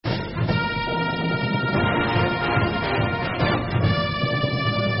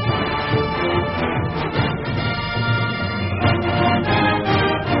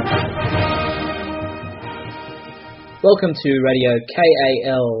Welcome to Radio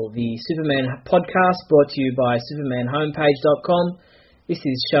KAL, the Superman podcast brought to you by supermanhomepage.com. This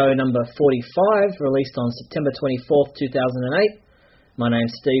is show number 45, released on September 24th, 2008. My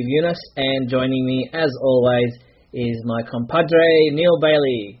name's Steve Eunice, and joining me, as always, is my compadre, Neil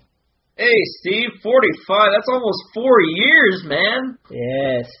Bailey. Hey, Steve, 45, that's almost 4 years, man.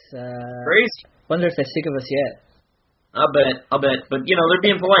 Yes. Crazy. Wonder if they're sick of us yet. I'll bet. But, they're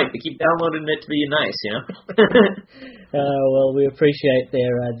being polite. They keep downloading it to be nice, Well, we appreciate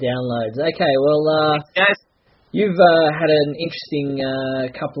their downloads. Okay, well, guys, you've had an interesting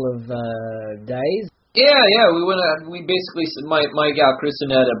couple of days. Yeah, we basically, my gal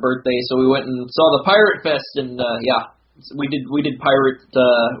Kristen had a birthday, so we went and saw the Pirate Fest, and, we did Pirate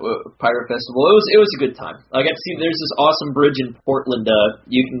Festival. It was a good time. I got to see there's this awesome bridge in Portland.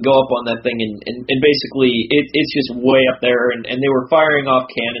 You can go up on that thing and basically it's just way up there, and they were firing off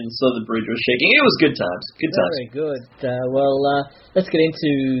cannons, so the bridge was shaking. It was good times. Good times. Very good. Let's get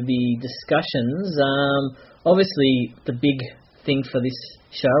into the discussions. Obviously, the big thing for this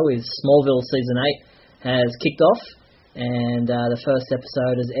show is Smallville Season 8 has kicked off, and the first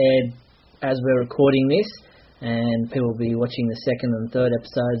episode has aired as we're recording this. And people will be watching the second and third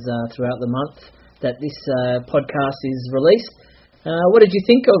episodes throughout the month that this podcast is released. What did you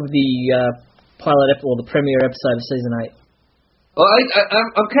think of the pilot or the premiere episode of Season 8? Well,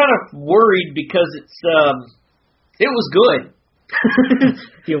 I'm kind of worried because it was good.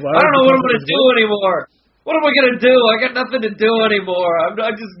 You're worried? I don't know what I'm going to do anymore. What am I going to do? I got nothing to do anymore.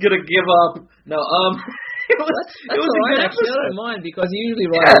 I'm just going to give up. No, It was a good episode. I don't mind, because I usually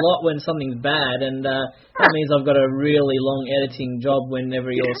write a lot when something's bad, and that means I've got a really long editing job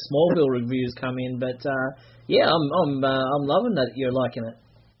whenever your Smallville reviews come in. But I'm loving that you're liking it.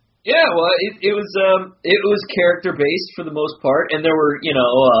 Yeah, well, it was character based for the most part, and there were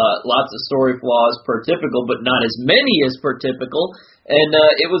lots of story flaws per typical, but not as many as per typical. And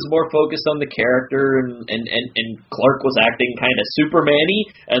it was more focused on the character, and Clark was acting kind of Superman-y,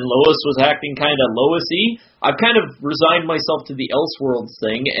 and Lois was acting kind of Lois-y. I've kind of resigned myself to the Elseworlds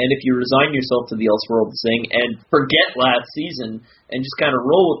thing, and if you resign yourself to the Elseworlds thing and forget last season and just kind of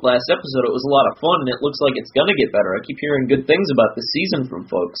roll with last episode, it was a lot of fun, and it looks like it's going to get better. I keep hearing good things about the season from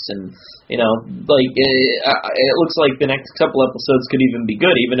folks, and, it looks like the next couple episodes could even be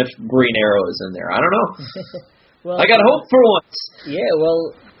good, even if Green Arrow is in there. I don't know. Well, I got hope for once. Yeah,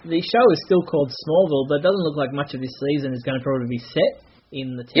 well, the show is still called Smallville, but it doesn't look like much of this season is going to probably be set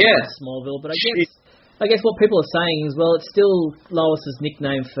in the town of Smallville. But I guess what people are saying is, well, it's still Lois's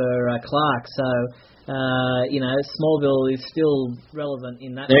nickname for Clark, so Smallville is still relevant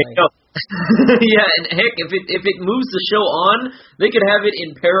in that way. There you go. Yeah, and heck, if it moves the show on, they could have it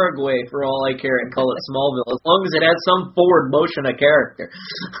in Paraguay for all I care and call it Smallville, as long as it has some forward motion of character.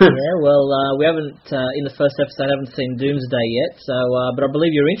 Yeah, well, we haven't in the first episode haven't seen Doomsday yet, so but I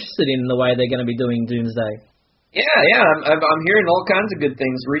believe you're interested in the way they're going to be doing Doomsday. Yeah, I'm hearing all kinds of good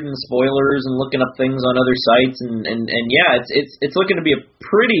things, reading spoilers and looking up things on other sites, and yeah, it's looking to be a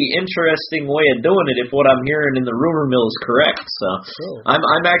pretty interesting way of doing it if what I'm hearing in the rumor mill is correct. So cool.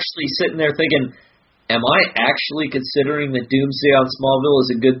 I'm actually sitting there thinking, am I actually considering that Doomsday on Smallville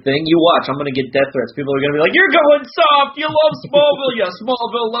is a good thing? You watch, I'm going to get death threats. People are going to be like, you're going soft, you love Smallville, you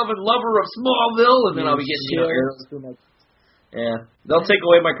Smallville loving lover of Smallville, and then I'll be getting arrows through my... Yeah, they'll take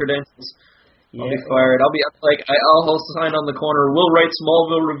away my credentials. I'll be fired. I'll sign on the corner. We'll write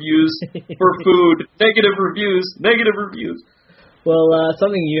Smallville reviews for food. Negative reviews. Well,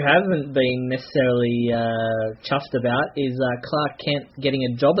 something you haven't been necessarily chuffed about is Clark Kent getting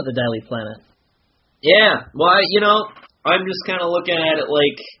a job at the Daily Planet. Yeah. Well, I'm just kind of looking at it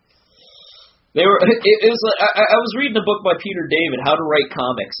like they were. It was. I was reading a book by Peter David, How to Write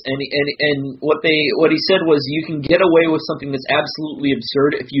Comics, and what he said was you can get away with something that's absolutely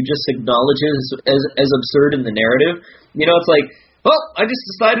absurd if you just acknowledge it as absurd in the narrative. It's like, well, I just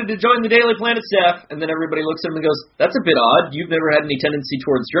decided to join the Daily Planet staff, and then everybody looks at him and goes, that's a bit odd. You've never had any tendency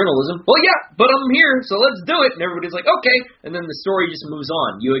towards journalism. Well, yeah, but I'm here, so let's do it. And everybody's like, okay. And then the story just moves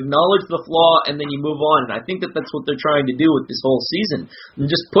on. You acknowledge the flaw, and then you move on. And I think that that's what they're trying to do with this whole season. And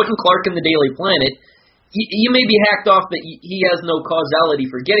just putting Clark in the Daily Planet, you may be hacked off that he has no causality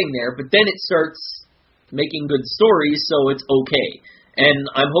for getting there, but then it starts making good stories, so it's okay. And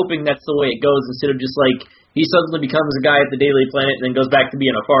I'm hoping that's the way it goes, instead of just like, he suddenly becomes a guy at the Daily Planet and then goes back to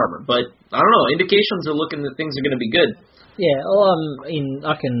being a farmer. But, I don't know, indications are looking that things are going to be good. Yeah, well,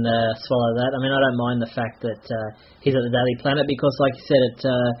 I can swallow that. I mean, I don't mind the fact that he's at the Daily Planet because, like you said, it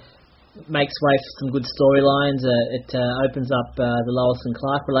makes way for some good storylines. It opens up the Lois and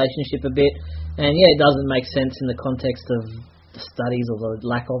Clark relationship a bit. And, yeah, it doesn't make sense in the context of the studies or the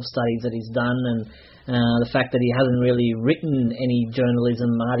lack of studies that he's done. And The fact that he hasn't really written any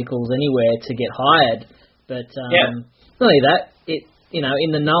journalism articles anywhere to get hired. But not only that,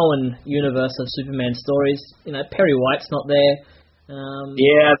 in the known universe of Superman stories, Perry White's not there.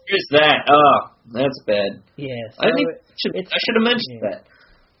 There's that. Oh, that's bad. Yeah, so I think I should have mentioned that.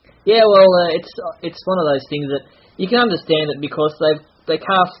 Yeah, well, it's one of those things that you can understand it because they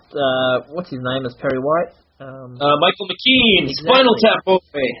cast what's his name as Perry White. Michael McKean, exactly. Spinal Tap boy.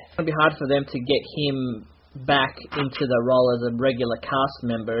 It's going to be hard for them to get him back into the role as a regular cast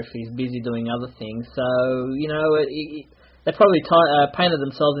member if he's busy doing other things. So, they probably painted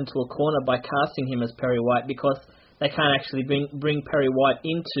themselves into a corner by casting him as Perry White because they can't actually bring Perry White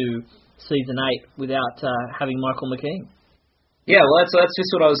into Season 8 without having Michael McKean. Yeah, well, that's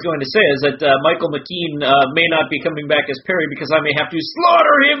just what I was going to say, is that Michael McKean may not be coming back as Perry because I may have to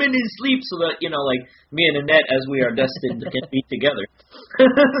slaughter him in his sleep so that, like me and Annette, as we are destined to be together.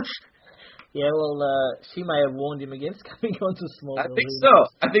 Yeah, well, she may have warned him against coming onto Smallville. I think so.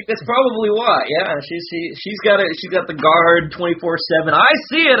 I think that's probably why. Yeah, she's got the guard 24/7. I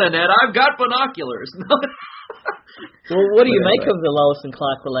see it, Annette. I've got binoculars. Well, what do you make of the Lois and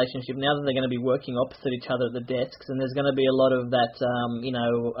Clark relationship now that they're going to be working opposite each other at the desks, and there's going to be a lot of that,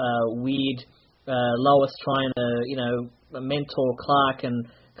 weird Lois trying to, mentor Clark, and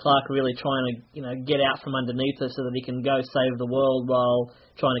Clark really trying to, get out from underneath her so that he can go save the world while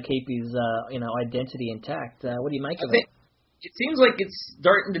trying to keep his, identity intact. What do you make of it? It seems like it's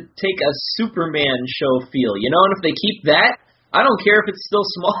starting to take a Superman show feel, and if they keep that, I don't care if it's still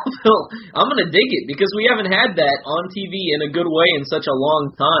Smallville. I'm going to dig it because we haven't had that on TV in a good way in such a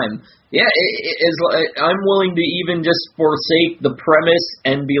long time. Yeah, I'm willing to even just forsake the premise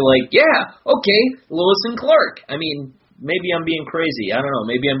and be like, yeah, okay, Lois and Clark. I mean, maybe I'm being crazy. I don't know.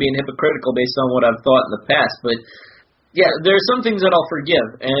 Maybe I'm being hypocritical based on what I've thought in the past. But, yeah, there's some things that I'll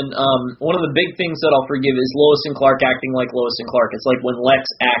forgive. And one of the big things that I'll forgive is Lois and Clark acting like Lois and Clark. It's like when Lex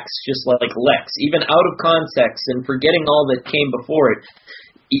acts just like Lex, even out of context and forgetting all that came before it.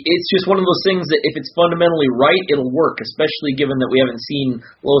 It's just one of those things that if it's fundamentally right, it'll work, especially given that we haven't seen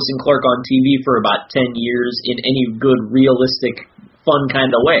Lois and Clark on TV for about 10 years in any good, realistic, fun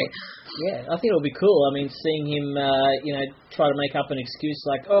kind of way. Yeah, I think it'll be cool. I mean, seeing him, try to make up an excuse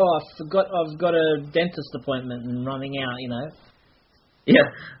like, "Oh, I've got a dentist appointment," and running out, Yeah,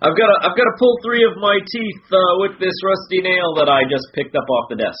 I've got to pull 3 of my teeth with this rusty nail that I just picked up off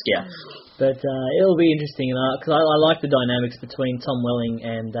the desk. Yeah, but it'll be interesting because I like the dynamics between Tom Welling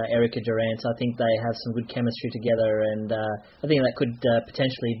and Erica Durant. I think they have some good chemistry together, and I think that could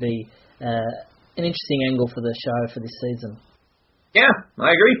potentially be an interesting angle for the show for this season. Yeah,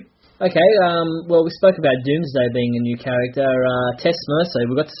 I agree. Okay, well, we spoke about Doomsday being a new character. Tess Mercer,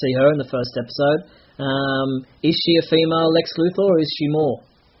 we got to see her in the first episode. Is she a female Lex Luthor, or is she more?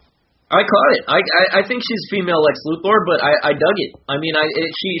 I caught it. I think she's female Lex Luthor, but I dug it. I mean,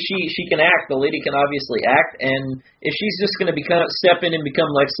 she can act. The lady can obviously act, and if she's just going to step in and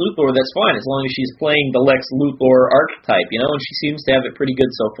become Lex Luthor, that's fine, as long as she's playing the Lex Luthor archetype, and she seems to have it pretty good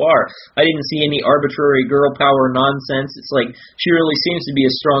so far. I didn't see any arbitrary girl power nonsense. It's like she really seems to be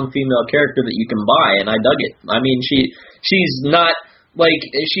a strong female character that you can buy, and I dug it. I mean, she's not. Like,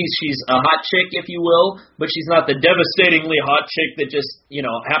 she's a hot chick, if you will, but she's not the devastatingly hot chick that just,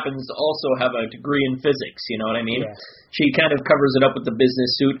 happens to also have a degree in physics, you know what I mean? Yeah. She kind of covers it up with the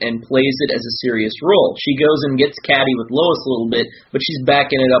business suit and plays it as a serious role. She goes and gets catty with Lois a little bit, but she's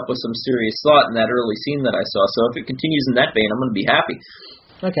backing it up with some serious thought in that early scene that I saw. So if it continues in that vein, I'm going to be happy.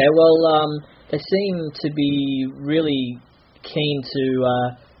 Okay, well, they seem to be really keen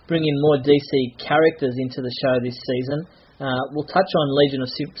to bring in more DC characters into the show this season. We'll touch on Legion of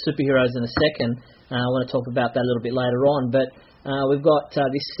Superheroes in a second. I want to talk about that a little bit later on. But we've got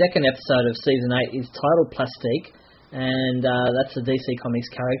this second episode of Season 8 is titled Plastique, and that's a DC Comics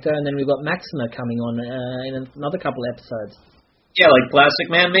character. And then we've got Maxima coming on in another couple of episodes. Yeah, like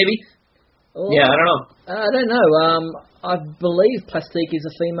Plastic Man, maybe? Oh, yeah, I don't know. I don't know. I believe Plastique is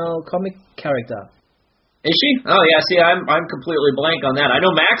a female comic character. Is she? Oh yeah. See, I'm completely blank on that. I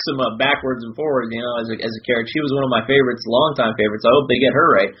know Maxima backwards and forwards, as a character. She was one of my favorites, longtime favorites. I hope they get her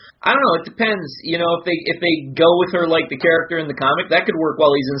right. I don't know. It depends. If they go with her like the character in the comic, that could work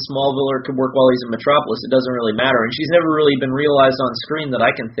while he's in Smallville, or it could work while he's in Metropolis. It doesn't really matter. And she's never really been realized on screen that I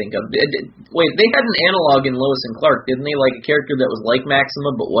can think of. Wait, they had an analog in Lois and Clark, didn't they? Like a character that was like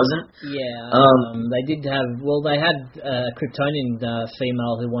Maxima but wasn't. Yeah. They did have. Well, they had a Kryptonian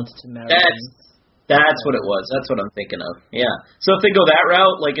female who wanted to marry him. That's what it was. That's what I'm thinking of. Yeah. So if they go that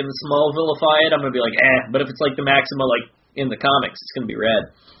route, like in the Smallvilleify it, I'm going to be like, But if it's like the Maxima, like in the comics, it's going to be rad.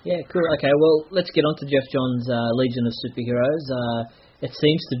 Yeah, cool. Okay, well, let's get on to Jeff Johns' Legion of Superheroes. it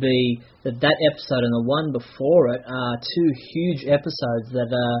seems to be that episode and the one before it are two huge episodes that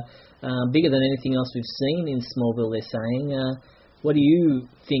are bigger than anything else we've seen in Smallville, they're saying. What do you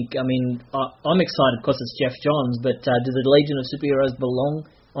think? I mean, I'm excited because it's Jeff Johns, but do the Legion of Superheroes belong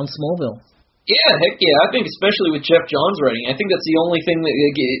on Smallville? Yeah, heck yeah. I think especially with Jeff Johns writing, I think that's the only thing that,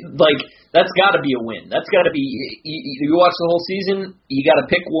 like, that's got to be a win. That's got to be, you watch the whole season, you got to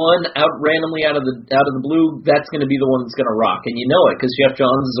pick one out randomly out of the blue, that's going to be the one that's going to rock. And you know it because Jeff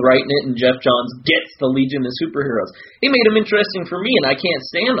Johns is writing it and Jeff Johns gets the Legion of Superheroes. He made them interesting for me and I can't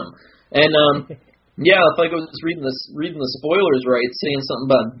stand them. And, yeah, if I was reading the spoilers right, saying something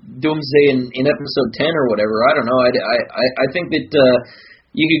about Doomsday in episode 10 or whatever, I don't know. I think that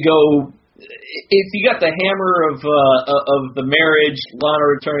you could go, if you got the hammer of the marriage, Lana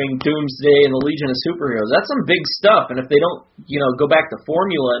returning, Doomsday, and the Legion of Superheroes, that's some big stuff. And if they don't, go back to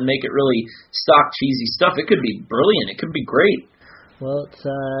formula and make it really stock cheesy stuff, it could be brilliant. It could be great. Well, it's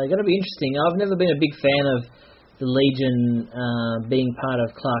going to be interesting. I've never been a big fan of the Legion being part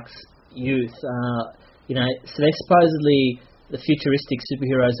of Clark's youth. So they're supposedly the futuristic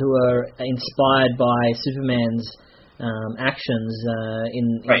superheroes who are inspired by Superman's actions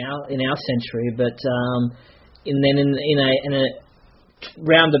in our century, but and then in a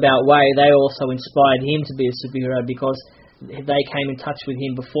roundabout way, they also inspired him to be a superhero because they came in touch with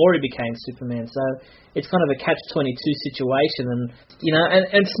him before he became Superman. So it's kind of a catch-22 situation,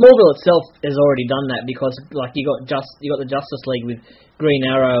 and Smallville itself has already done that because like you got the Justice League with Green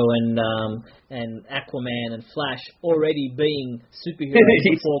Arrow and Aquaman and Flash already being superheroes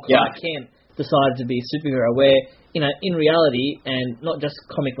before Clark Kent decided to be a superhero, where, in reality, and not just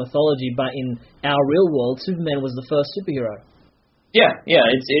comic mythology, but in our real world, Superman was the first superhero. Yeah,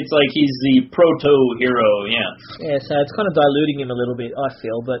 it's like he's the proto-hero, yeah. Yeah, so it's kind of diluting him a little bit, I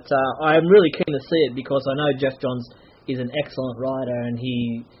feel, but I'm really keen to see it because I know Jeff Johns is an excellent writer and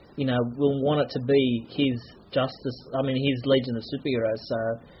he, will want it to be his his Legion of Superheroes, so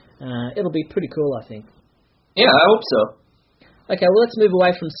it'll be pretty cool, I think. Yeah, I hope so. Okay, well, let's move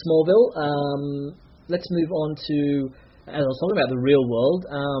away from Smallville. Let's move on to, as I was talking about, the real world.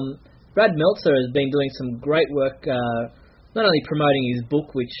 Brad Meltzer has been doing some great work, not only promoting his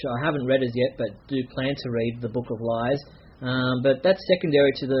book, which I haven't read as yet, but do plan to read, The Book of Lies, but that's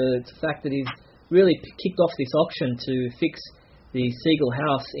secondary to the fact that he's really kicked off this auction to fix the Siegel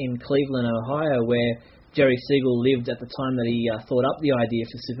house in Cleveland, Ohio, where Jerry Siegel lived at the time that he thought up the idea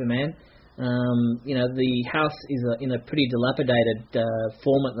for Superman. The house is in a pretty dilapidated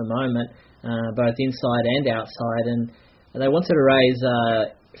form at the moment, both inside and outside, and they wanted to raise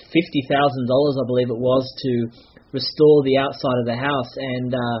 $50,000, I believe it was, to restore the outside of the house,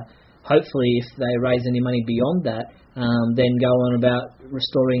 and hopefully if they raise any money beyond that, then go on about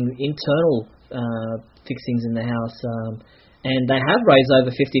restoring internal fixings in the house. And they have raised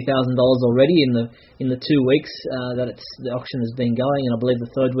over $50,000 already in the 2 weeks that the auction has been going, and I believe the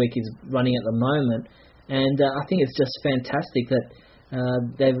third week is running at the moment. And I think it's just fantastic that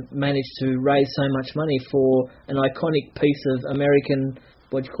they've managed to raise so much money for an iconic piece of American,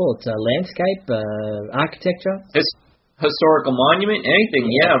 what do you call it, landscape, architecture? Historical monument, anything,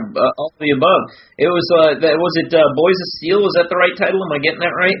 yeah, all of the above. It was, was it Boys of Steel? Was that the right title? Am I getting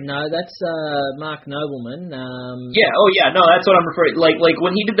that right? No, that's Mark Nobleman. No, that's what I'm referring. Like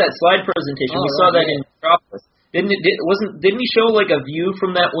when he did that slide presentation, we saw that in Metropolis. Didn't he show like a view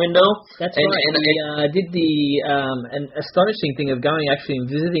from that window? That's right. And he did an astonishing thing of going actually and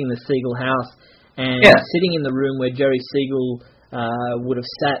visiting the Siegel house and sitting in the room where Jerry Siegel would have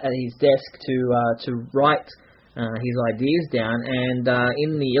sat at his desk to write his ideas down, and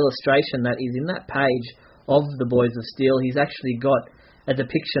in the illustration that is in that page of the Boys of Steel, he's actually got a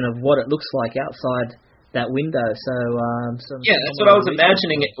depiction of what it looks like outside that window. So that's what I was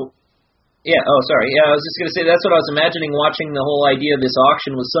imagining. I was just going to say that's what I was imagining watching the whole idea of this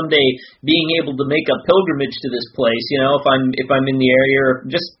auction was someday being able to make a pilgrimage to this place, if I'm in the area, or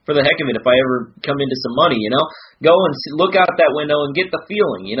just for the heck of it, if I ever come into some money, go and look out that window and get the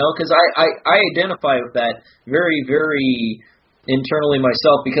feeling, because I identify with that very, very internally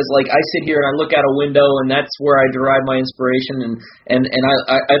myself, because like I sit here and I look out a window and that's where I derive my inspiration, and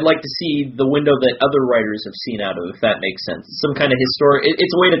I'd like to see the window that other writers have seen out of, if that makes sense. Some kind of historic,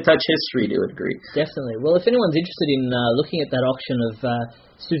 it's a way to touch history to a degree. Definitely. Well, if anyone's interested in looking at that auction of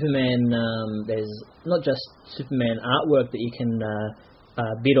Superman, there's not just Superman artwork that you can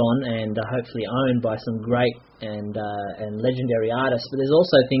bid on and hopefully owned by some great and legendary artists, but there's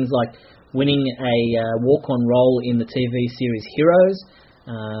also things like winning a walk-on role in the TV series Heroes,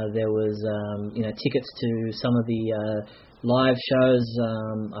 There was tickets to some of the live shows.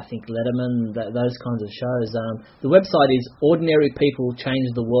 I think Letterman, those kinds of shows. The website is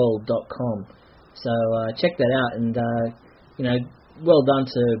ordinarypeoplechangetheworld.com. So check that out, and well done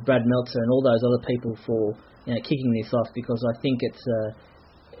to Brad Meltzer and all those other people for kicking this off, because I think it's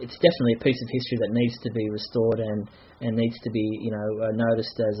definitely a piece of history that needs to be restored and needs to be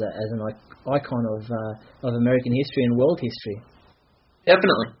noticed as an icon of American history and world history.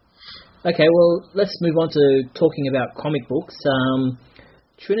 Definitely. Okay, well, let's move on to talking about comic books.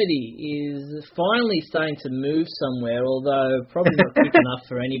 Trinity is finally starting to move somewhere, although probably not quick enough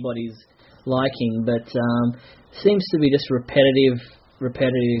for anybody's liking, but seems to be just repetitive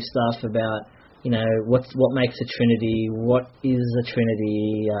stuff about what makes a Trinity, what is a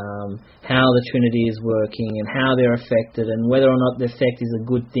Trinity, how the Trinity is working, and how they're affected, and whether or not the effect is a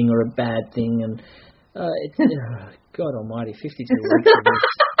good thing or a bad thing. And God Almighty, 52 weeks of this.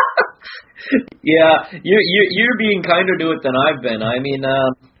 Yeah, you're being kinder to it than I've been. I mean,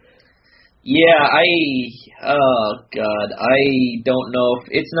 oh God, I don't know if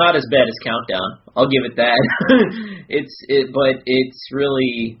it's not as bad as Countdown. I'll give it that. But it's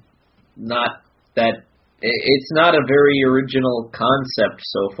really not that. It's not a very original concept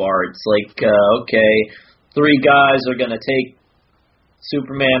so far. It's like, okay, 3 guys are gonna take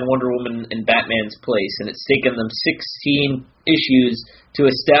Superman, Wonder Woman, and Batman's place, and it's taken them 16 issues to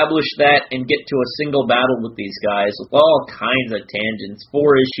establish that and get to a single battle with these guys with all kinds of tangents.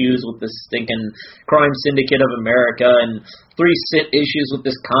 4 issues with this stinking crime syndicate of America, and 3 issues with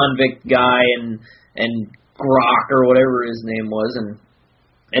this convict guy and Grok or whatever his name was,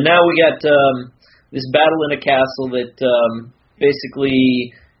 and now we got this battle in a castle that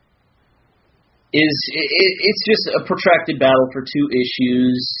basically it's just a protracted battle for 2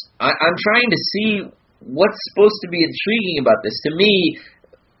 issues. I'm trying to see what's supposed to be intriguing about this. To me,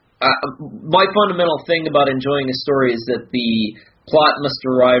 my fundamental thing about enjoying a story is that the plot must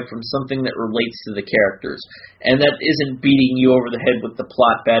derive from something that relates to the characters, and that isn't beating you over the head with the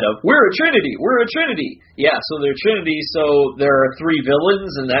plot bed of, we're a Trinity! Yeah, so they're Trinity, so there are 3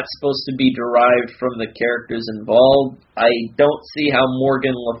 villains, and that's supposed to be derived from the characters involved. I don't see how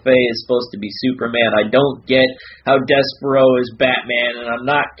Morgan Le Fay is supposed to be Superman. I don't get how Despero is Batman, and I'm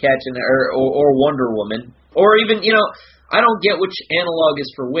not catching her, or Wonder Woman, or even, I don't get which analog is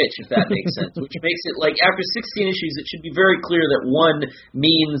for which, if that makes sense. Which makes it like, after 16 issues, it should be very clear that one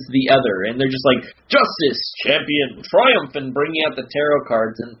means the other. And they're just like, justice, champion, triumph, and bringing out the tarot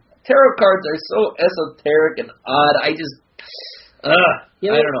cards. And tarot cards are so esoteric and odd. I don't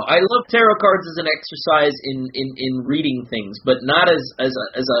know. I love tarot cards as an exercise in reading things, but not as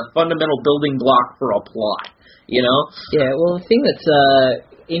a fundamental building block for a plot, Yeah, well, the thing that's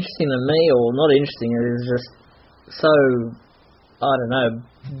interesting to me, or not interesting, is just so, I don't know,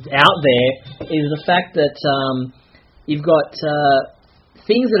 out there, is the fact that you've got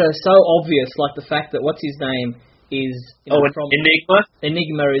things that are so obvious, like the fact that what's his name is from Enigma.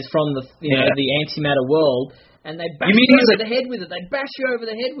 Enigma is from the the antimatter world, and they bash you over the head with it. They bash you over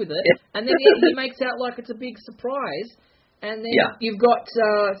the head with it, and then he makes out like it's a big surprise, and then you've got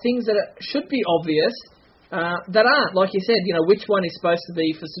things that should be obvious. That aren't, like you said, which one is supposed to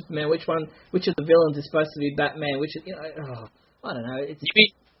be for Superman, which of the villains is supposed to be Batman, I don't know.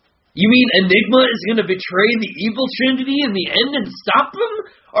 You mean Enigma is going to betray the evil Trinity in the end and stop them?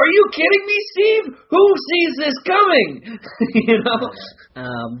 Are you kidding me, Steve? Who sees this coming?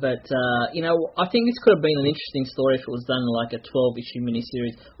 I think this could have been an interesting story if it was done like a 12-issue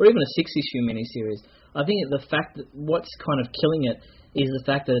miniseries or even a 6-issue miniseries. I think the fact that what's kind of killing it is the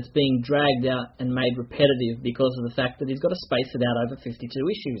fact that it's being dragged out and made repetitive because of the fact that he's got to space it out over 52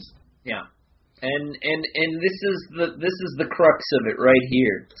 issues. Yeah, and this is the crux of it right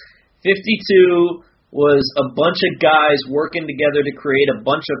here. 52 was a bunch of guys working together to create a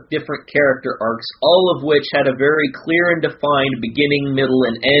bunch of different character arcs, all of which had a very clear and defined beginning, middle,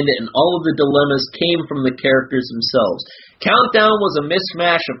 and end, and all of the dilemmas came from the characters themselves. Countdown was a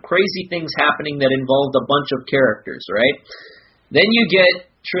mishmash of crazy things happening that involved a bunch of characters, right? Then you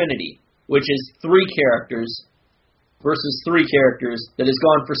get Trinity, which is 3 characters versus 3 characters that has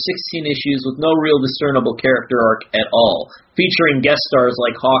gone for 16 issues with no real discernible character arc at all, featuring guest stars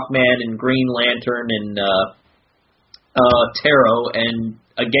like Hawkman and Green Lantern and Tarot and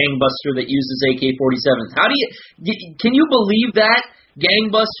a gangbuster that uses AK-47s. Can you believe that?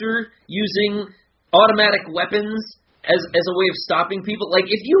 Gangbuster using automatic weapons as a way of stopping people? Like,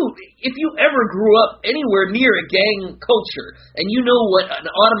 if you ever grew up anywhere near a gang culture and you know what an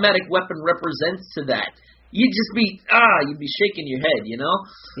automatic weapon represents to that, you'd just be you'd be shaking your head,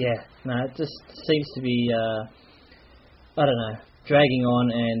 Yeah, no, it just seems to be I don't know. dragging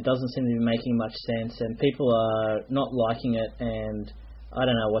on and doesn't seem to be making much sense, and people are not liking it, and I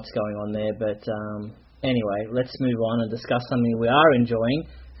don't know what's going on there, but anyway, let's move on and discuss something we are enjoying,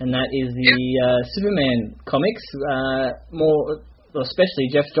 and that is the Superman comics, more especially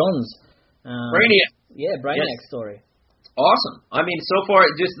Jeff Johns. Brainiac. Yeah, Brainiac story. Awesome. I mean, so far,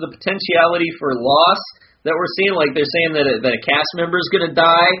 just the potentiality for loss that we're seeing, like they're saying that a cast member is going to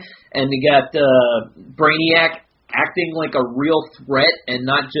die, and you got Brainiac acting like a real threat and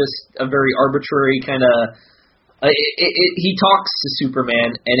not just a very arbitrary kind of. He talks to Superman,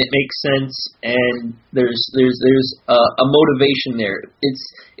 and it makes sense, and there's a motivation there.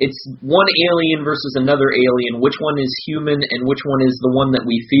 It's one alien versus another alien. Which one is human, and which one is the one that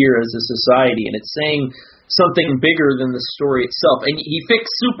we fear as a society? And it's saying something bigger than the story itself. And he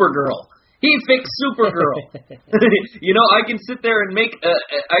fixed Supergirl. He fixed Supergirl. You know, I can sit there and make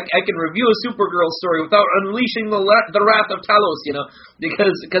I can review a Supergirl story without unleashing the wrath of Talos, you know,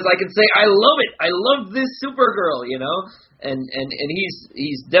 because I can say I love it. I love this Supergirl, you know, and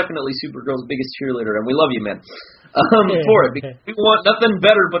he's definitely Supergirl's biggest cheerleader, and we love you, man. For it, because we want nothing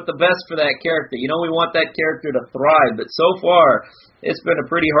better but the best for that character. You know, we want that character to thrive, but so far it's been a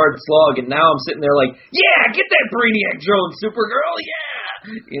pretty hard slog, and now I'm sitting there like, yeah, get that Brainiac drone, Supergirl,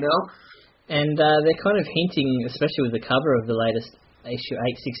 yeah, you know. And they're kind of hinting, especially with the cover of the latest issue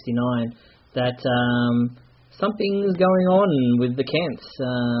 869, that something's going on with the Kents.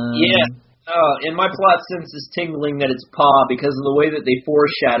 And my plot sense is tingling that it's Pa because of the way that they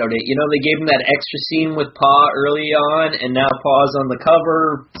foreshadowed it. You know, they gave him that extra scene with Pa early on, and now Pa's on the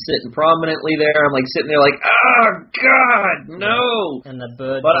cover, sitting prominently there. I'm like sitting there like, oh, God, no! And the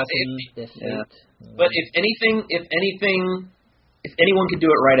bird blossom, their feet. Yeah. But if anything... If anyone could do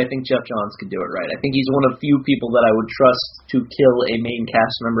it right, I think Jeff Johns could do it right. I think he's one of few people that I would trust to kill a main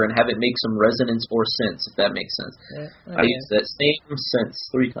cast member and have it make some resonance or sense, if that makes sense. Yeah, I use that same sense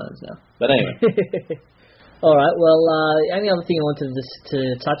 3 times now. But anyway. All right, well, the only other thing I wanted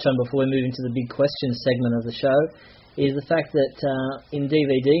to touch on before we move into the big question segment of the show is the fact that in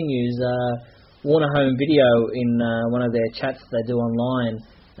DVD news, Warner Home Video, in one of their chats they do online,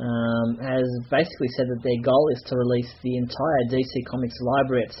 has basically said that their goal is to release the entire DC Comics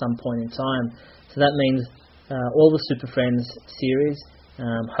library at some point in time. So that means all the Super Friends series,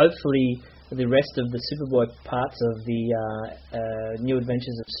 hopefully the rest of the Superboy parts of the New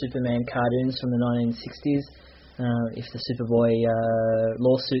Adventures of Superman cartoons from the 1960s, if the Superboy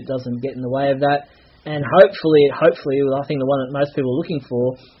lawsuit doesn't get in the way of that. And hopefully, I think the one that most people are looking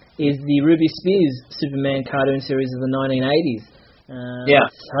for is the Ruby Spears Superman cartoon series of the 1980s.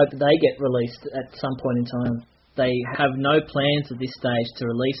 Let's hope they get released at some point in time. They have no plans at this stage to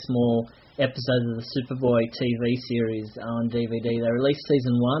release more episodes of the Superboy TV series on DVD. They released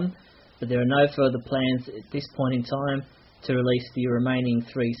season 1, but there are no further plans at this point in time to release the remaining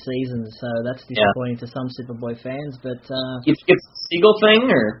 3 seasons. So that's disappointing to some Superboy fans. But it's a Siegel thing,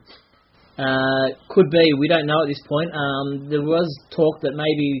 or could be. We don't know at this point. There was talk that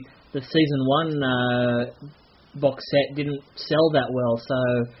maybe the season 1 box set didn't sell that well, so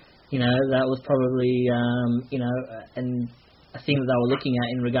that was probably and a thing that they were looking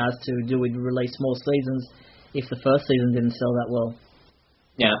at in regards to do we release more seasons if the first season didn't sell that well.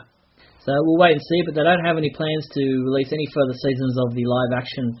 Yeah. So we'll wait and see, but they don't have any plans to release any further seasons of the live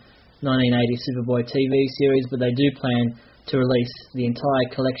action 1980 Superboy TV series, but they do plan to release the entire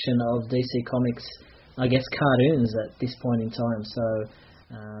collection of DC Comics, I guess, cartoons at this point in time. So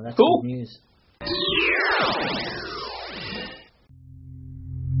that's cool. Good news.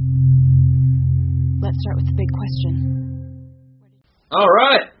 Let's start with the big question. All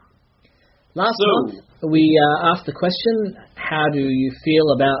right. Last month, we asked the question, how do you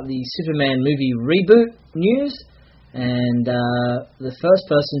feel about the Superman movie reboot news? And the first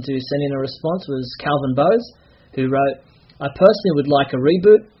person to send in a response was Calvin Bose, who wrote, I personally would like a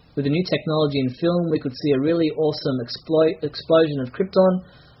reboot. With the new technology in film, we could see a really awesome explosion of Krypton.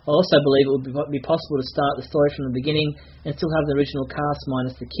 I also believe it would be possible to start the story from the beginning and still have the original cast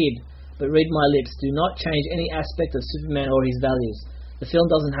minus the kid. But read my lips, do not change any aspect of Superman or his values. The film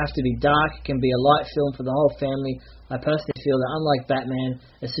doesn't have to be dark, it can be a light film for the whole family. I personally feel that unlike Batman,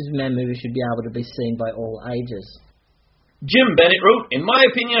 a Superman movie should be able to be seen by all ages. Jim Bennett wrote, in my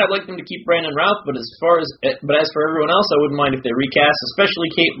opinion, I'd like them to keep Brandon Routh, but as for everyone else, I wouldn't mind if they recast, especially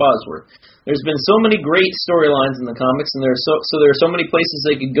Kate Bosworth. There's been so many great storylines in the comics, and there are so many places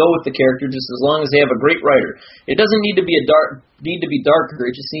they could go with the character just as long as they have a great writer. It doesn't need to be darker.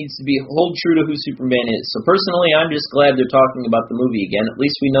 It just needs to be hold true to who Superman is. So personally, I'm just glad they're talking about the movie again. At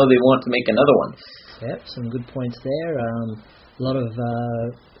least we know they want to make another one. Yep, some good points there. A lot of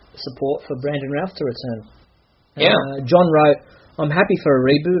support for Brandon Routh to return. Yeah. John wrote, I'm happy for a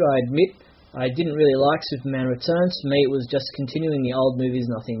reboot, I admit. I didn't really like Superman Returns. For me, it was just continuing the old movies,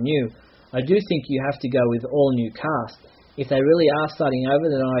 nothing new. I do think you have to go with all new cast. If they really are starting over,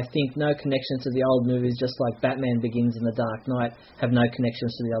 then I think no connection to the old movies, just like Batman Begins and The Dark Knight have no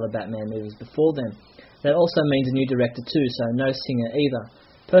connections to the other Batman movies before them. That also means a new director too, so no singer either.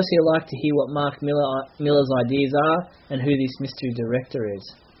 Personally, I'd like to hear what Mark Miller's ideas are and who this mystery director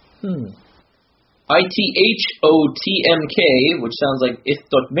is. ITHOTMK, which sounds like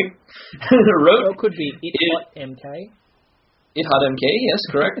Ithotmik, wrote... Or it could be ITHOTMK. ITHOTMK, yes,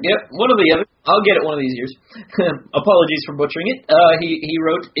 correct. Yep, one of the other. I'll get it one of these years. Apologies for butchering it. He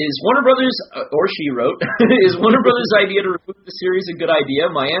wrote, is Warner Brothers, or she wrote, is Warner Brothers' idea to reboot the series a good idea?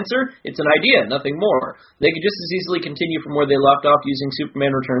 My answer, it's an idea, nothing more. They could just as easily continue from where they left off using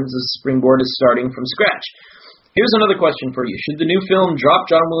Superman Returns as springboard as starting from scratch. Here's another question for you. Should the new film drop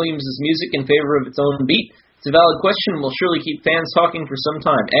John Williams' music in favor of its own beat? It's a valid question and will surely keep fans talking for some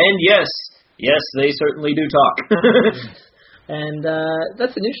time. And yes, they certainly do talk. And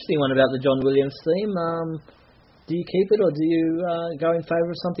that's an interesting one about the John Williams theme. Do you keep it or do you go in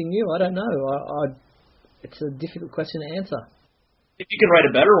favour of something new? I don't know. It's a difficult question to answer. If you can write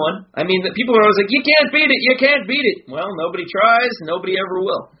a better one. I mean, people are always like, you can't beat it. Well, nobody tries, nobody ever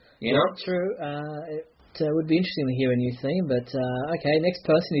will. You know? True. It would be interesting to hear a new theme, but okay, next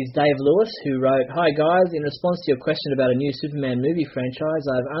person is Dave Lewis, who wrote, Hi guys, in response to your question about a new Superman movie franchise,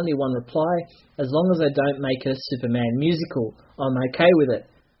 I have only one reply. As long as they don't make it a Superman musical, I'm okay with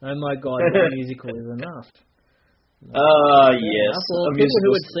it. Oh my God, one musical is enough. Yes. Well, people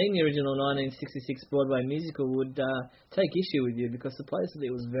who had seen the original 1966 Broadway musical would take issue with you because the place of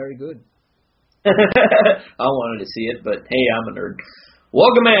it was very good. I wanted to see it, but hey, I'm a nerd.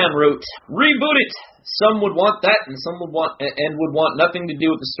 Wagaman wrote, reboot it. Some would want that, and some would want nothing to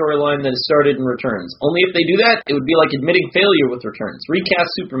do with the storyline that has started in Returns. Only if they do that, it would be like admitting failure with Returns. Recast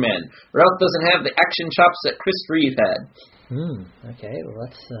Superman. Ralph doesn't have the action chops that Chris Reeve had. Okay, well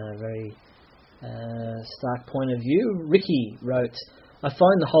that's a very stark point of view. Ricky wrote, I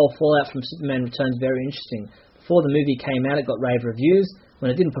find the whole fallout from Superman Returns very interesting. Before the movie came out, it got rave reviews.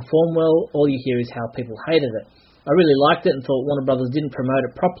 When it didn't perform well, all you hear is how people hated it. I really liked it and thought Warner Brothers didn't promote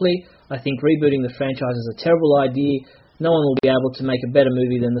it properly. I think rebooting the franchise is a terrible idea. No one will be able to make a better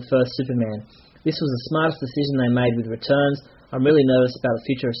movie than the first Superman. This was the smartest decision they made with Returns. I'm really nervous about the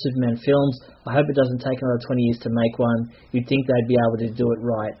future of Superman films. I hope it doesn't take another 20 years to make one. You'd think they'd be able to do it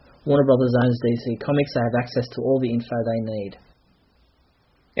right. Warner Brothers owns DC Comics. They have access to all the info they need.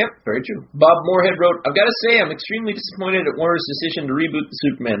 Yep, very true. Bob Moorhead wrote, I've got to say I'm extremely disappointed at Warner's decision to reboot the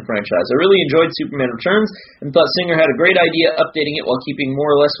Superman franchise. I really enjoyed Superman Returns and thought Singer had a great idea updating it while keeping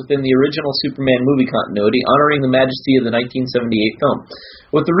more or less within the original Superman movie continuity, honoring the majesty of the 1978 film.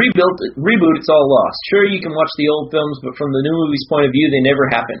 With the reboot, it's all lost. Sure, you can watch the old films, but from the new movie's point of view, they never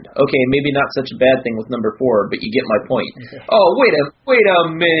happened. Okay, maybe not such a bad thing with number 4, but you get my point. Okay. Oh, wait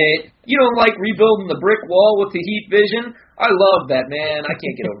a minute. You don't like rebuilding the brick wall with the heat vision? I love that, man. I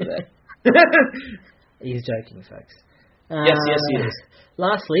can't get over that. He's joking, folks. Yes, he is.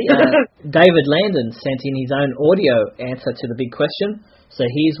 Lastly, David Landon sent in his own audio answer to the big question. So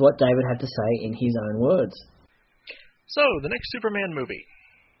here's what David had to say in his own words. So, the next Superman movie,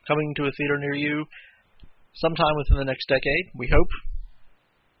 coming to a theater near you sometime within the next decade, we hope.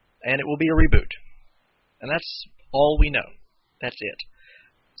 And it will be a reboot. And that's all we know. That's it.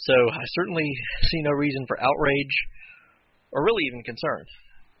 So I certainly see no reason for outrage or really even concern.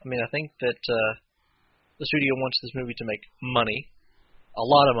 I mean, I think that the studio wants this movie to make money, a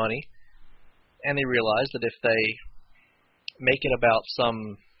lot of money, and they realize that if they make it about some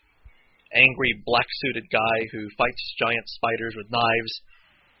angry black-suited guy who fights giant spiders with knives,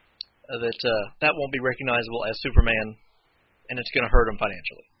 that won't be recognizable as Superman, and it's going to hurt them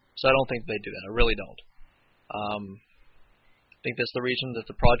financially. So I don't think they do that. I really don't. I think that's the reason that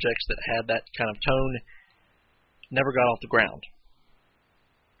the projects that had that kind of tone never got off the ground.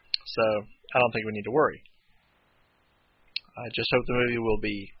 So I don't think we need to worry. I just hope the movie will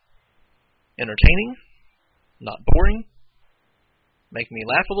be entertaining, not boring, make me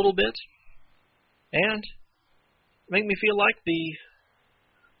laugh a little bit, and make me feel like the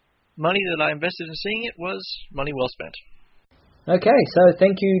money that I invested in seeing it was money well spent. Okay, so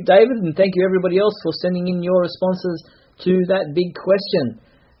thank you, David, and thank you everybody else for sending in your responses to that big question.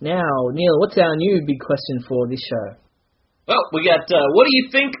 Now, Neil, what's our new big question for this show? Well, we got, what do you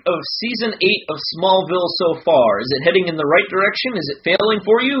think of Season 8 of Smallville so far? Is it heading in the right direction? Is it failing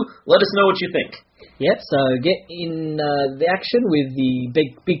for you? Let us know what you think. Yep, so get in the action with the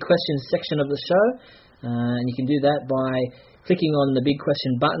big questions section of the show. And you can do that by clicking on the big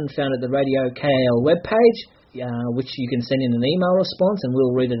question button found at the Radio KAL webpage. which you can send in an email response and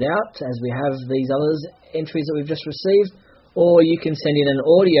we'll read it out as we have these other entries that we've just received, or you can send in an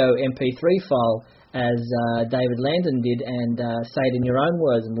audio MP3 file as David Landon did and say it in your own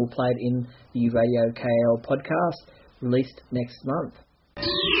words, and we'll play it in the Radio KL podcast released next month.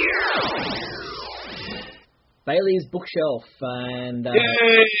 Bailey's Bookshelf, and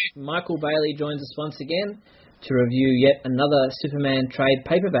Michael Bailey joins us once again to review yet another Superman trade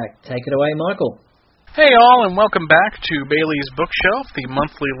paperback. Take it away, Michael. Hey all, and welcome back to Bailey's Bookshelf, the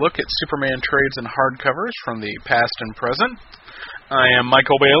monthly look at Superman trades and hardcovers from the past and present. I am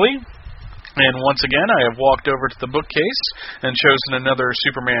Michael Bailey, and once again I have walked over to the bookcase and chosen another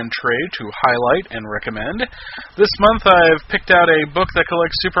Superman trade to highlight and recommend. This month I've picked out a book that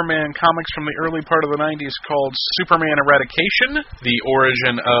collects Superman comics from the early part of the 90s called Superman Eradication, The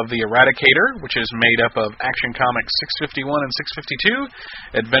Origin of the Eradicator, which is made up of Action Comics 651 and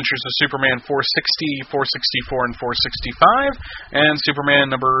 652, Adventures of Superman 460, 464, and 465, and Superman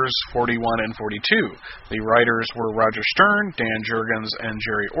numbers 41 and 42. The writers were Roger Stern, Dan Jurgens, and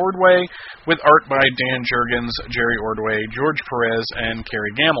Jerry Ordway, with art by Dan Jurgens, Jerry Ordway, George Perez, and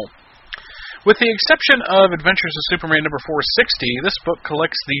Kerry Gamble. With the exception of Adventures of Superman number 460, this book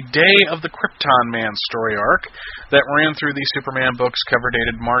collects the Day of the Krypton Man story arc that ran through the Superman books cover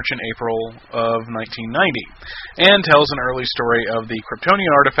dated March and April of 1990, and tells an early story of the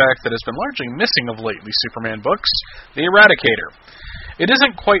Kryptonian artifact that has been largely missing of late in the Superman books, the Eradicator. It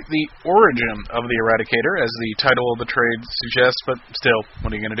isn't quite the origin of the Eradicator, as the title of the trade suggests, but still, what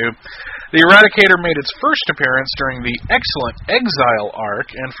are you going to do? The Eradicator made its first appearance during the excellent Exile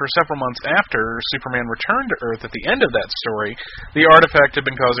arc, and for several months after Superman returned to Earth at the end of that story, the artifact had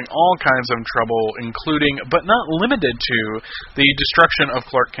been causing all kinds of trouble, including, but not limited to, the destruction of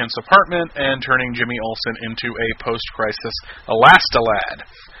Clark Kent's apartment and turning Jimmy Olsen into a post-crisis Elastalad.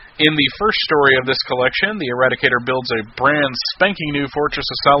 In the first story of this collection, the Eradicator builds a brand spanking new Fortress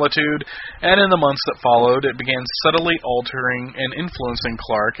of Solitude, and in the months that followed, it began subtly altering and influencing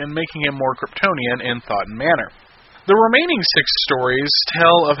Clark and making him more Kryptonian in thought and manner. The remaining 6 stories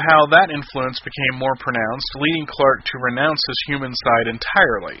tell of how that influence became more pronounced, leading Clark to renounce his human side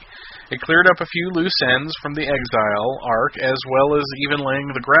entirely. It cleared up a few loose ends from the Exile arc, as well as even laying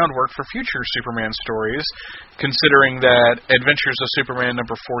the groundwork for future Superman stories, considering that Adventures of Superman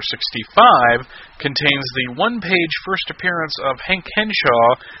number 465 contains the one-page first appearance of Hank Henshaw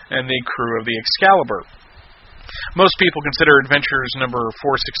and the crew of the Excalibur. Most people consider Adventures number 466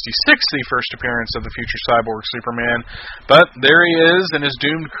 the first appearance of the future cyborg Superman, but there he is, and his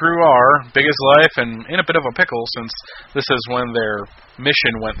doomed crew are, big as life and in a bit of a pickle, since this is when their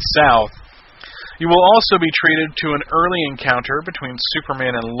mission went south. You will also be treated to an early encounter between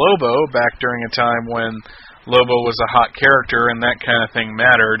Superman and Lobo, back during a time when Lobo was a hot character and that kind of thing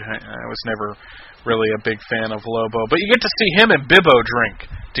mattered. I was never really a big fan of Lobo, but you get to see him and Bibbo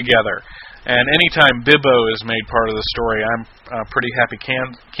drink together. And anytime Bibbo is made part of the story, I'm a pretty happy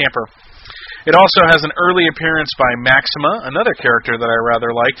camper. It also has an early appearance by Maxima, another character that I rather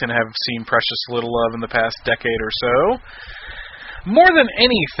liked and have seen precious little of in the past decade or so. More than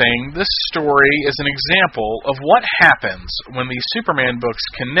anything, this story is an example of what happens when the Superman books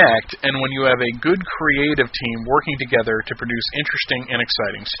connect and when you have a good creative team working together to produce interesting and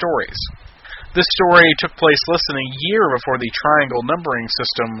exciting stories. This story took place less than a year before the triangle numbering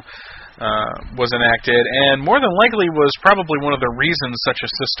system was enacted, and more than likely was probably one of the reasons such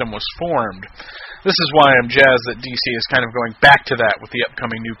a system was formed. This is why I'm jazzed that DC is kind of going back to that with the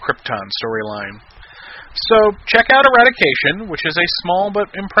upcoming new Krypton storyline. So, check out Eradication, which is a small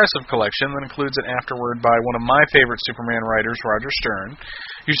but impressive collection that includes an afterword by one of my favorite Superman writers, Roger Stern.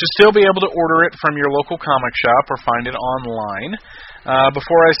 You should still be able to order it from your local comic shop or find it online.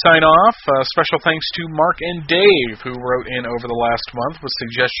 Before I sign off, special thanks to Mark and Dave, who wrote in over the last month with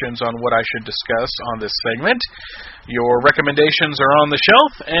suggestions on what I should discuss on this segment. Your recommendations are on the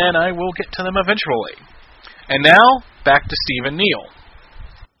shelf, and I will get to them eventually. And now, back to Steve and Neil.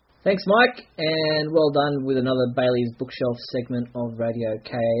 Thanks, Mike, and well done with another Bailey's Bookshelf segment of Radio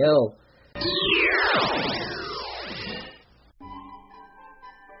KAL.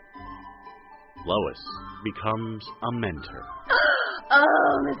 Lois becomes a mentor.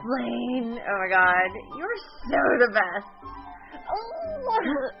 Oh, Miss Lane. Oh, my God. You're so the best. Oh.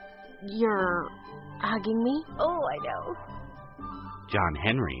 You're hugging me? Oh, I know. John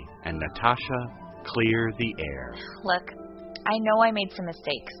Henry and Natasha clear the air. Look, I know I made some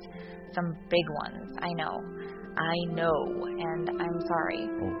mistakes. Some big ones, I know, and I'm sorry.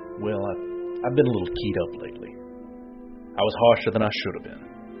 Oh, well, I've been a little keyed up lately. I was harsher than I should have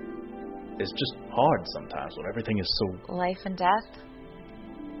been. It's just hard sometimes when everything is so... Life and death?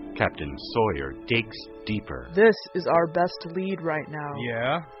 Captain Sawyer digs deeper. This is our best lead right now.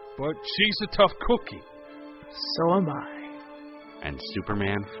 Yeah, but she's a tough cookie. So am I. And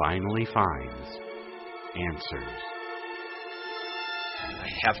Superman finally finds answers. I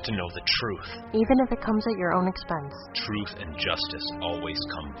have to know the truth. Even if it comes at your own expense. Truth and justice always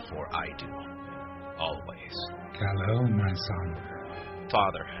come before I do. Always. Kal-El, my son.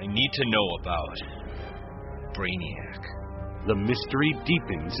 Father, I need to know about Brainiac. The mystery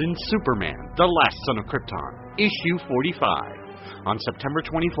deepens in Superman, The Last Son of Krypton, issue 45, on September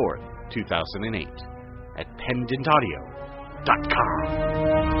 24th, 2008, at pendantaudio.com.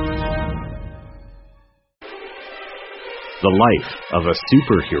 The life of a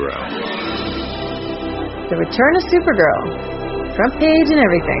superhero. The return of Supergirl. Front page and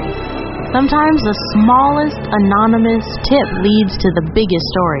everything. Sometimes the smallest anonymous tip leads to the biggest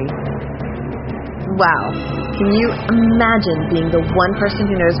story. Wow. Can you imagine being the one person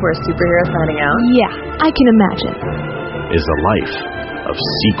who knows where a superhero is hiding out? Yeah, I can imagine. Is a life of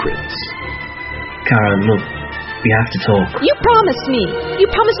secrets. Kara, look, we have to talk. You promised me. You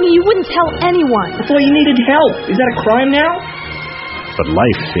promised me you wouldn't tell anyone. I thought you needed help. Is that a crime now? But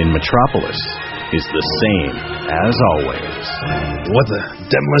life in Metropolis is the same as always. What the?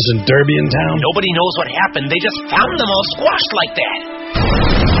 Demolition Derby in town? Nobody knows what happened. They just found them all squashed like that.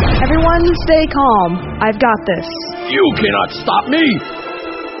 Everyone stay calm. I've got this. You cannot stop me!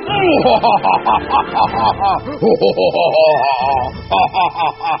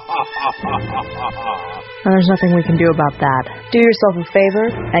 There's nothing we can do about that. Do yourself a favor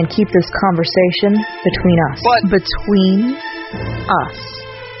and keep this conversation between us. But between us.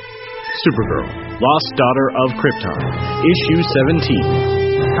 Supergirl, Lost Daughter of Krypton, issue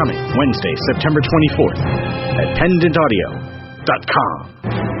 17. Coming Wednesday, September 24th at pendantaudio.com.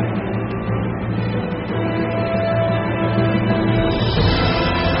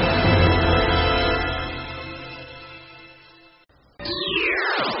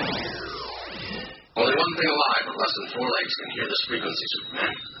 Only one thing alive with less than 4 legs can hear this frequency,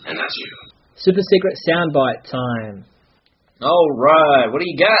 Superman, and that's you. Super secret soundbite time. All right, what do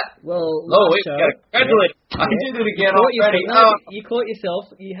you got? Well, wait, congratulations! I did it again already. You caught yourself.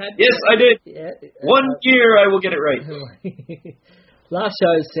 You had. Yes, I did. Yeah, 1 year, I will get it right. Last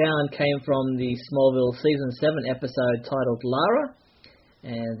show's sound came from the Smallville season 7 episode titled Lara,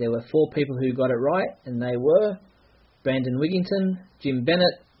 and there were 4 people who got it right, and they were Brandon Wigington, Jim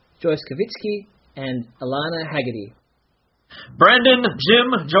Bennett, Joyce Kavitsky, and Alana Haggerty. Brandon, Jim,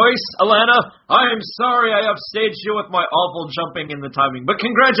 Joyce, Alana, I am sorry I upstaged you with my awful jumping in the timing, but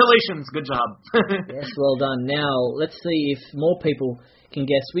congratulations, good job. Yes, well done. Now, let's see if more people can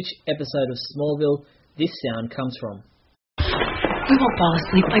guess which episode of Smallville this sound comes from. We won't fall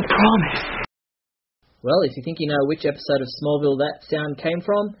asleep, I promise. Well, if you think you know which episode of Smallville that sound came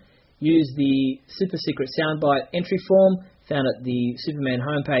from, use the super secret soundbite entry form found at the Superman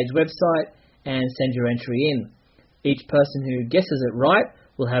homepage website and send your entry in. Each person who guesses it right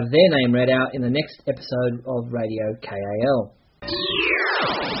will have their name read out in the next episode of Radio KAL.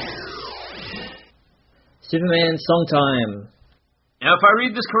 Superman Song Time. Now, if I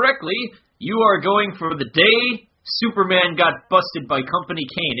read this correctly, you are going for the day Superman got busted by Company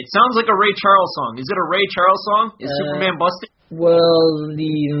Kane. It sounds like a Ray Charles song. Is it a Ray Charles song? Is Superman busted? Well,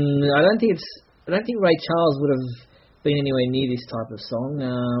 I don't think Ray Charles would have been anywhere near this type of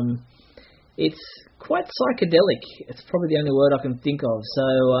song. It's quite psychedelic. It's probably the only word I can think of. So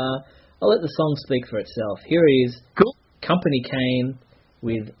I'll let the song speak for itself. Here is cool. Company Kane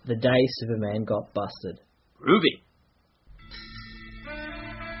with The Day Superman Got Busted. Groovy.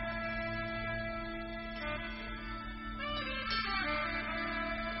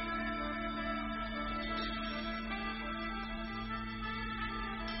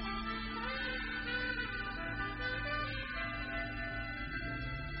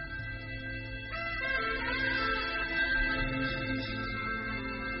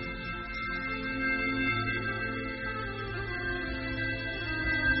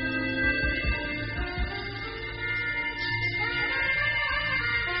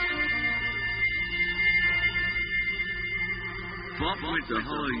 With the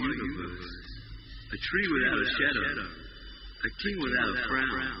hollow universe, a tree without a shadow, a king without a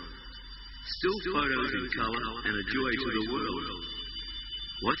frown, still photos in color and a joy to the world.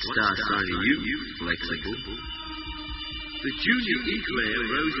 What star sign are you, flexible? The junior eclair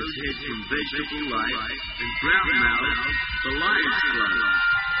rose its head from vegetable life and brown mouth the lion's club.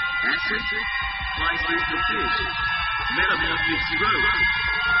 Acid, spices the fish, metamorphic throat,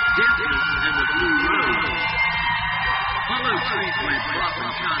 deafness and the blue rose. Hollow trees went flop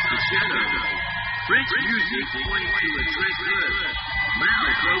and cast a shadow. French music pointing to a dread earth.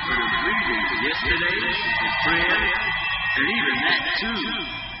 Mouth open to breathing yesterday and prayer, and even that too.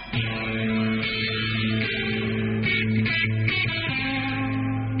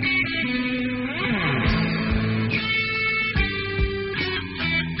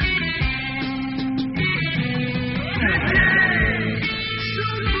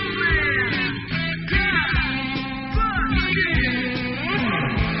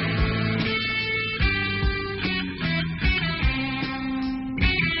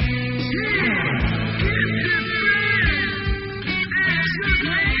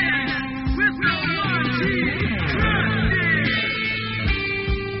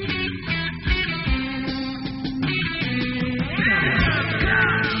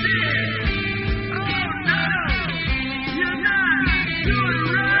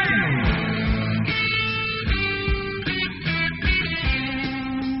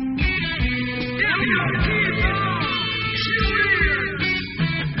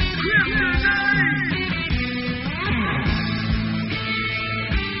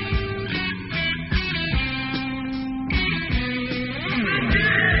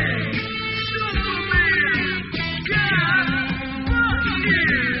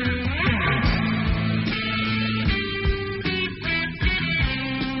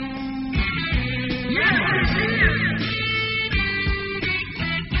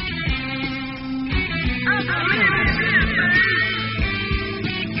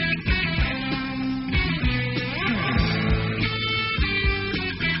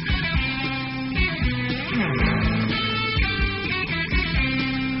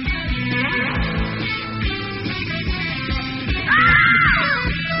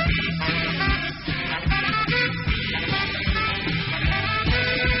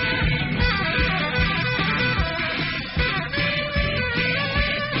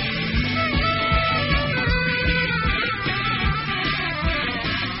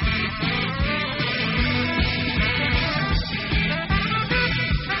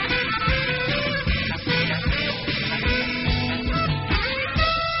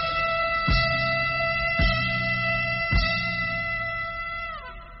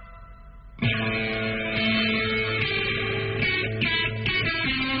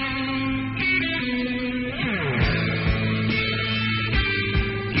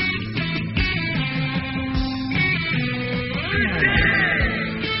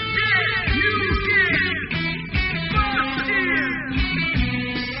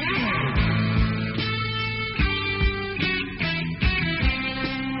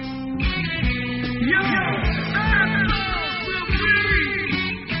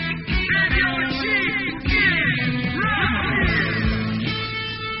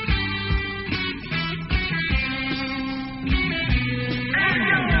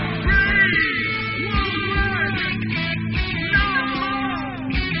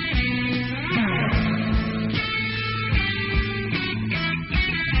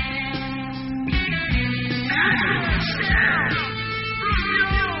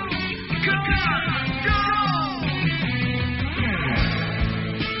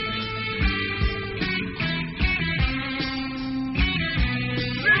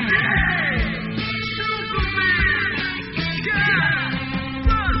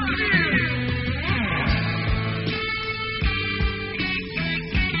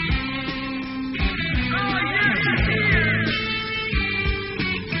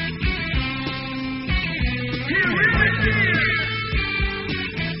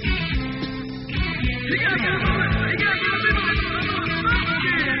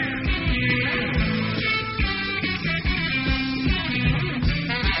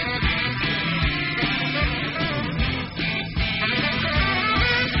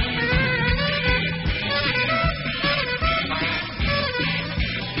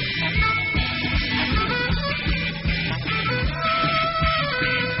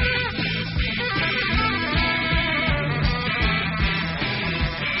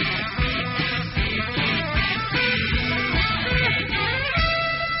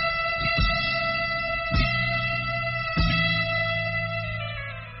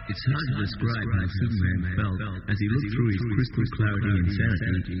 It's hard to describe how Superman felt as he looked through his crystal clarity and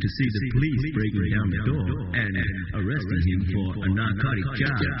sanity to see the police breaking down the door and arresting him for a narcotic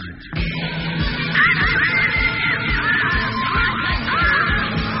charge.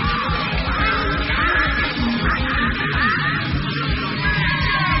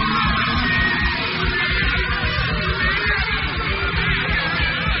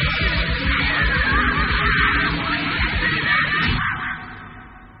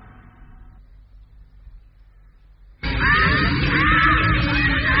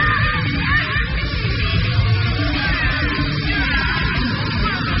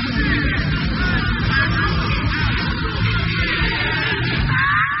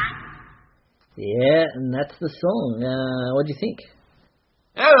 Yeah, and that's the song. What do you think?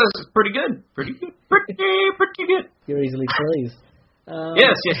 Yeah, it was pretty good. Pretty good. Pretty good. You're easily pleased.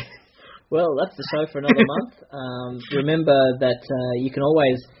 Yes. Well, that's the show for another month. Remember that you can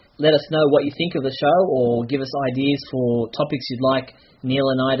always let us know what you think of the show or give us ideas for topics you'd like Neil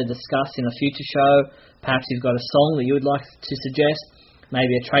and I to discuss in a future show. Perhaps you've got a song that you would like to suggest,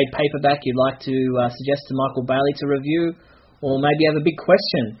 maybe a trade paperback you'd like to suggest to Michael Bailey to review, or maybe you have a big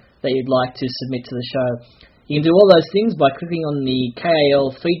question that you'd like to submit to the show. You can do all those things by clicking on the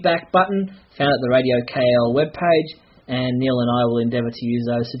KAL feedback button found at the Radio KAL webpage, and Neil and I will endeavour to use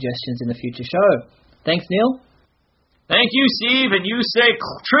those suggestions in the future show. Thanks, Neil. Thank you, Steve. And you say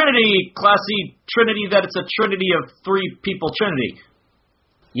Trinity, classy Trinity, that it's a trinity of three people Trinity.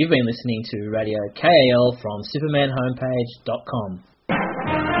 You've been listening to Radio KAL from SupermanHomepage.com.